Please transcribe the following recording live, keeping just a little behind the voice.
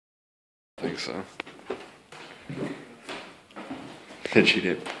I think so. And she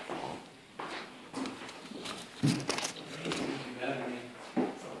did.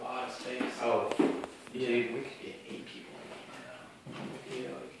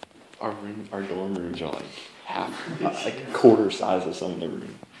 Our dorm rooms are like half, like a quarter size of some of the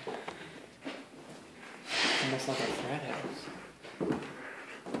room. Almost like a frat house.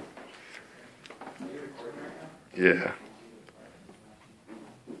 Yeah.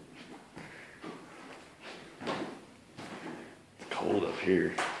 It's cold up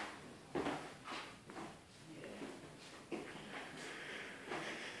here.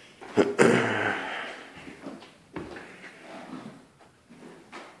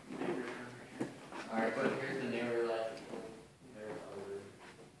 Alright, but here's the neighbor left.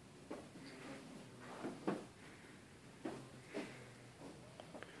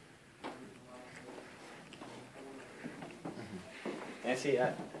 And see,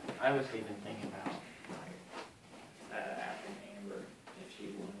 I was even thinking about asking Amber if she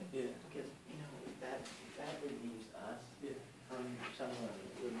wanted, because that relieves us from some of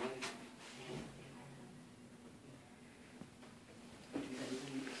the money.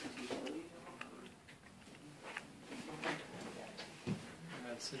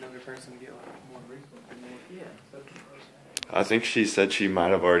 That's another person to get more resources. I think she said she might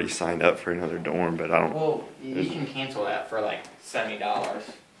have already signed up for another dorm, but I don't. Well, you can cancel that for like $70.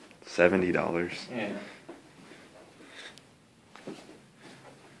 $70. Yeah.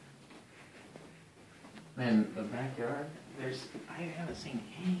 And the backyard, I haven't seen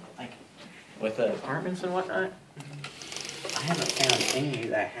any, like, with the apartments and whatnot, I haven't found any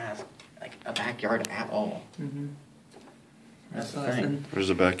that has, like, a backyard at all. Mm-hmm. That's the thing. There's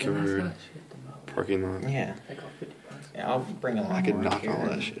a backyard, parking lot. Yeah. Yeah, I'll bring a lot I could more knock here. all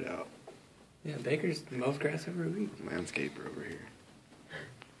that shit out. Yeah, Baker's mows grass every week. Landscaper over here.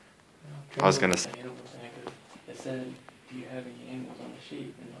 I was gonna say. It said, do you have any animals on the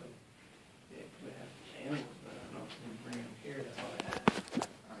sheet? And like, yeah, we have animals, but I don't know if we bring them here. That's all I had.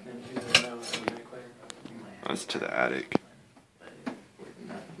 And she said, no, I'm going to clarify. That's to the attic.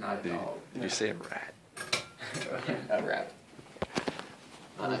 Not at all. Did you say a rat? A rat.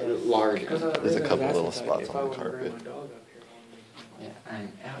 Large. There's a couple little spots on the carpet. Yeah,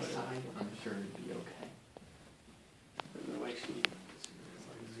 and outside, I'm sure it'd be okay. The way she is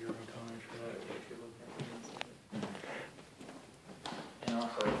like zero tolerance for that. Like she looked at And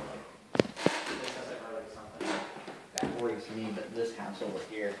also, like, this has ever like something that worries me, but this house over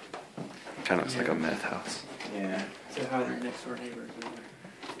here. Kind of looks like a meth house. Yeah. So how their next door neighbors are.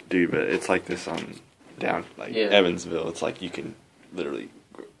 Dude, but it's like this on down, like Evansville. It's like you can literally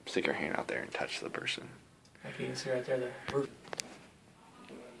stick your hand out there and touch the person. Like you can see right there the roof.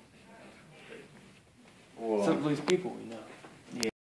 Whoa. Some of these people we know.